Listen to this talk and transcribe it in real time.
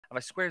If I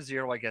square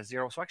 0, I get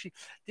 0. So actually,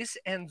 this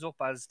ends up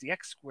as the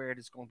x squared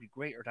is going to be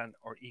greater than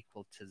or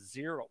equal to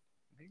 0.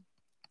 Okay?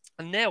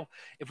 And now,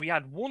 if we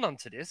add 1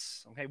 onto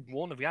this, okay,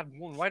 1, if we add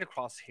 1 right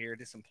across here,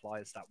 this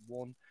implies that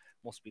 1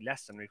 must be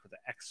less than or equal to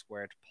x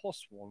squared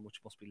plus 1,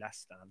 which must be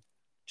less than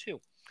 2.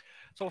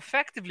 So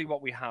effectively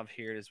what we have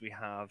here is we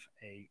have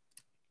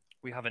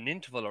an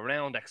interval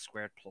around x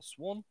squared plus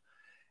 1.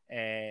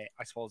 I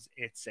suppose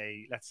it's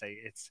let's say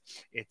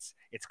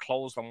it's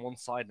closed on one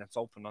side and it's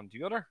open on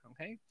the other.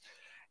 Okay,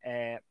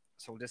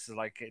 so this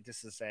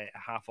is a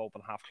half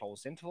open, half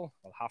closed interval.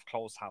 Well, half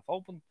closed, half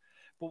open.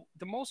 But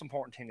the most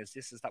important thing is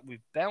this: is that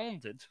we've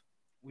bounded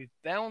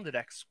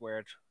x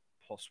squared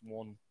plus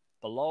 1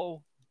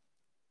 below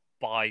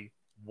by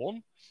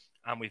 1,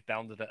 and we've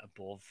bounded it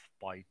above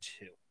by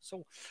 2.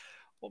 So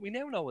what we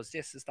now know is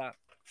this: is that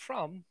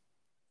from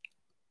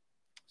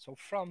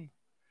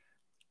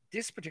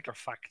this particular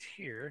fact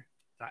here,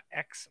 that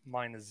x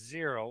minus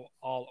 0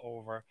 all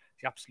over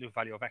the absolute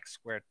value of x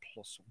squared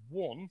plus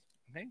 1,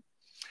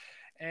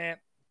 okay?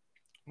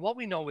 What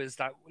we know is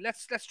that,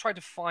 let's try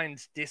to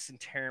find this in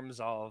terms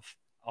of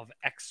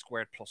x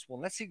squared plus 1.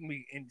 Let's see if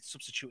we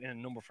substitute in a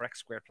number for x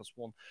squared plus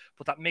 1,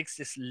 but that makes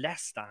this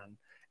less than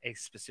a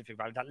specific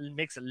value. That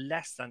makes it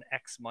less than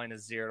x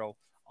minus 0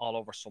 all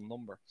over some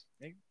number,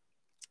 okay?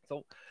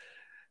 So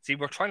see,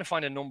 we're trying to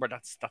find a number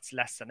that's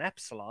less than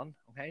epsilon,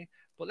 okay?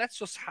 But let's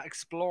just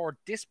explore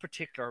this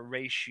particular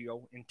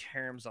ratio in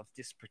terms of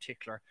this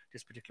particular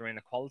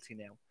inequality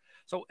now.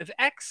 So if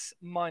x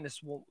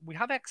minus 1, we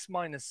have x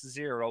minus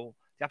 0,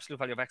 the absolute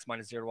value of x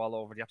minus 0 all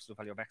over the absolute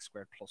value of x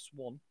squared plus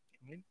 1.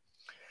 Okay?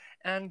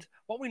 And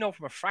what we know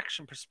from a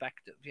fraction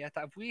perspective, that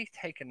if we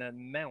take an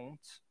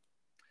amount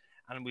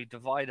and we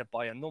divide it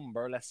by a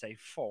number, let's say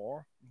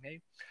 4,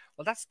 okay?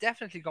 Well, that's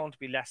definitely going to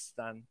be less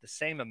than the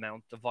same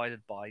amount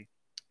divided by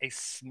a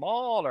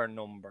smaller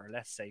number,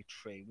 let's say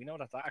 3. We know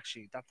that's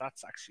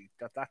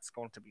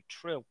going to be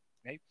true,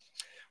 okay?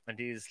 When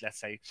these, let's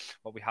say,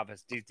 what we have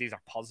is these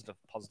are positive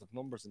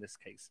numbers in this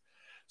case.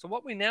 So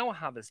what we now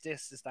have is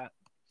this: is that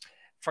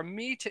for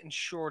me to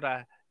ensure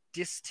that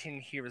this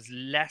thing here is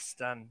less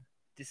than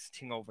this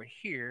thing over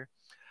here,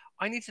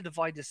 I need to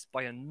divide this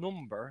by a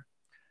number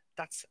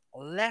that's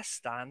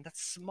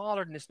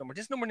smaller than this number.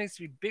 This number needs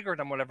to be bigger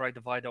than whatever I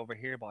divide over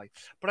here by.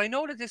 But I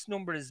know that this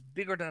number is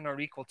bigger than or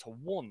equal to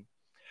 1.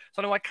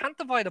 So now I can't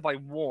divide it by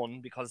 1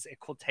 because it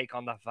could take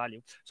on that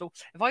value. So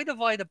if I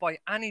divide it by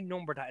any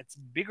number that it's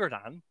bigger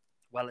than,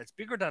 well, it's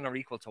bigger than or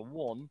equal to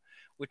 1,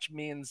 which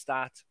means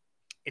that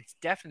it's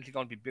definitely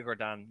going to be bigger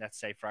than, let's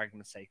say, for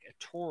argument's sake, a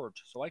third.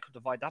 So I could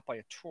divide that by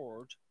a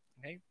third,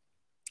 okay?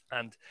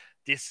 And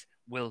this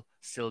will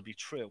still be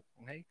true,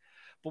 okay?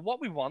 But what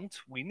we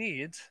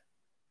need,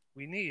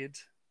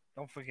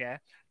 don't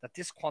forget that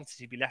this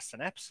quantity be less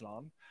than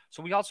epsilon.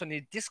 So we also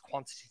need this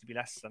quantity to be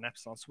less than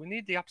epsilon. So we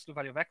need the absolute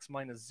value of x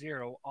minus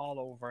 0 all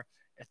over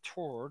a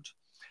third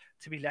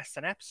to be less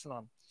than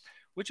epsilon,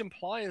 which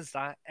implies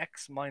that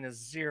x minus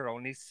 0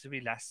 needs to be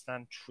less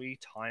than 3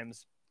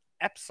 times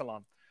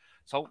epsilon.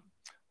 So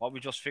what we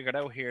just figured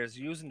out here is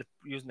using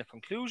the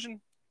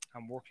conclusion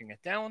and working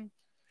it down,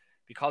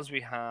 because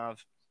we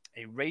have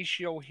a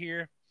ratio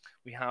here.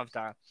 We have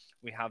that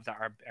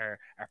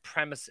our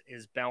premise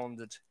is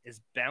bounded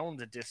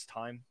this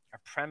time. Our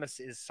premise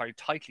is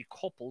tightly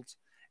coupled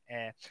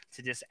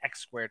to this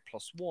x squared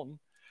plus 1.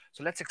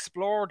 So let's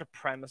explore the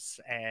premise,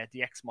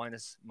 the x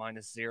minus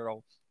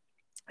 0,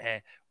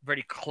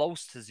 very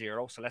close to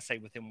 0. So let's say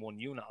within 1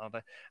 unit of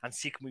it, and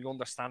see can we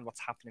understand what's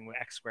happening with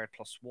x squared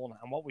plus 1.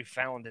 And what we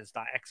found is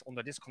that x,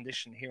 under this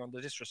condition here, under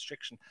this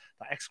restriction,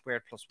 that x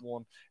squared plus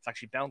 1 is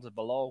actually bounded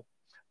below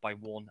by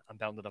 1 and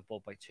bounded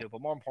above by 2. But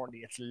more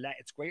importantly,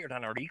 it's greater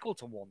than or equal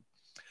to 1.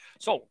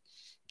 So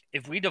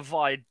if we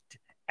divide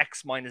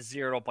x minus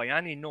 0 by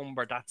any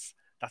number that's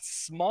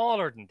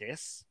smaller than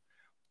this,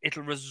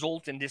 it'll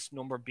result in this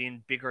number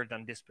being bigger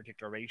than this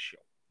particular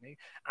ratio. Okay?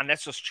 And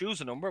let's just choose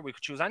a number. We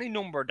could choose any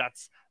number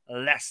that's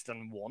less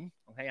than 1.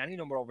 Okay, any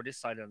number over this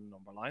side of the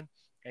number line.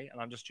 Okay, and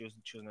I'm just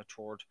choosing a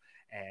third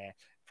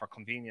for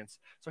convenience.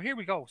 So here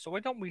we go. So why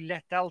don't we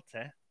let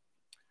delta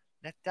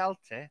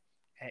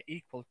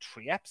equal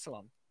 3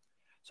 epsilon.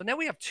 So now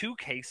we have two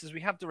cases. We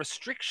have the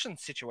restriction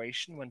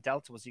situation when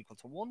delta was equal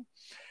to 1,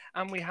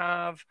 and we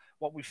have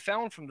what we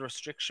found from the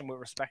restriction with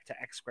respect to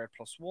x squared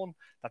plus 1,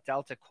 that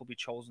delta could be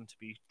chosen to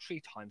be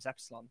 3 times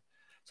epsilon.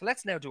 So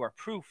let's now do our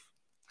proof.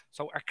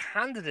 So our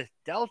candidate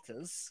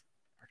deltas,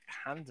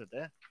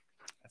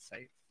 let's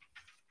say,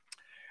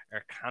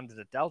 our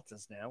candidate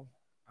deltas now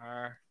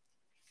are,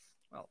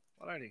 well,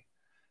 what are they?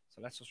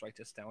 So let's just write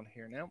this down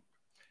here now.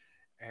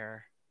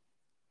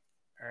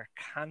 Our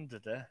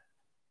candidate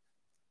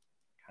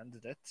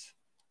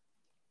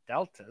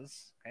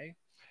deltas, okay,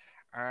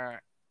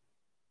 are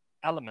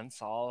elements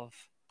of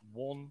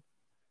 1,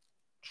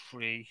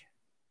 3,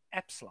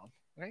 epsilon.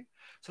 Okay,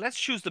 so let's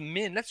choose the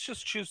min. Let's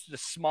just choose the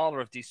smaller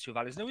of these two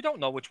values. Now we don't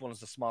know which one is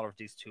the smaller of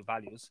these two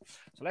values,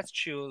 so let's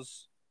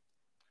choose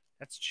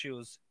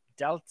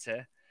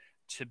delta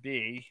to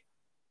be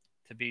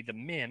the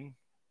min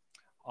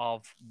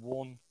of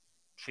 1,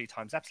 3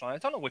 times epsilon. I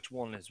don't know which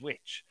one is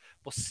which,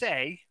 but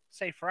say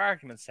for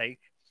argument's sake,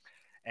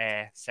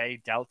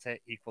 say delta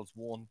equals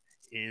 1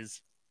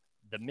 is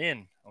the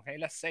min. Okay,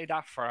 let's say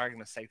that for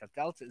argument's sake that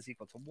delta is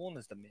equal to 1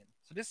 is the min.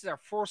 So this is our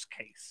first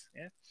case.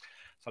 Yeah.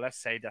 So let's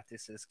say that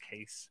this is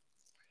case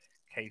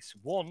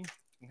 1.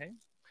 Okay,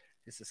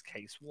 this is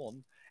case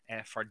 1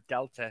 for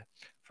delta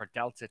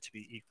to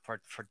be for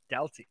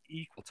delta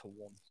equal to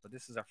 1. So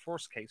this is our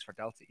first case for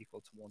delta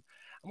equal to 1.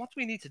 And what do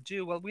we need to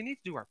do? Well, we need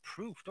to do our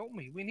proof, don't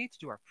we? We need to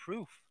do our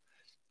proof.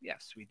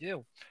 Yes, we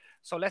do.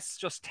 So let's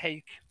just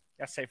take,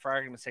 let's say for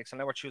argument's sake, so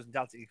now we're choosing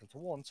delta equal to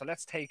 1. So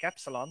let's take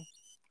epsilon.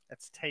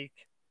 Let's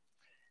take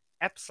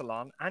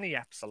epsilon, any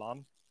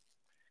epsilon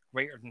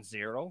greater than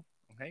 0.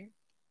 Okay.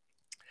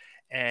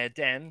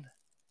 Then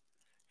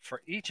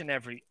for each and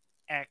every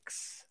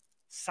x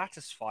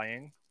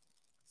satisfying,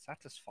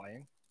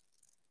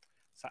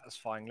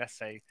 let's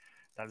say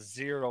that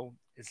 0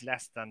 is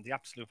less than the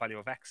absolute value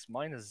of x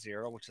minus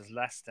 0, which is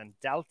less than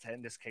delta,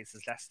 in this case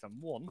is less than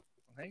 1.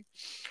 Okay.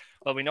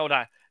 Well, we know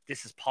that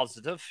this is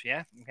positive,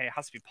 yeah. Okay, it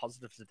has to be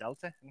positive to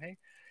delta. Okay.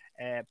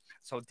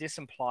 So this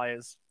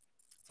implies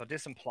that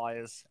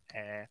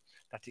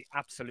the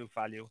absolute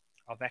value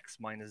of x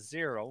minus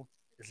 0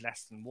 is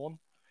less than 1,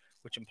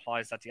 which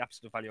implies that the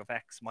absolute value of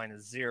x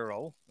minus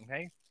 0,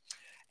 okay,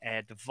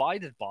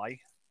 divided by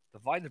the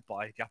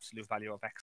absolute value of x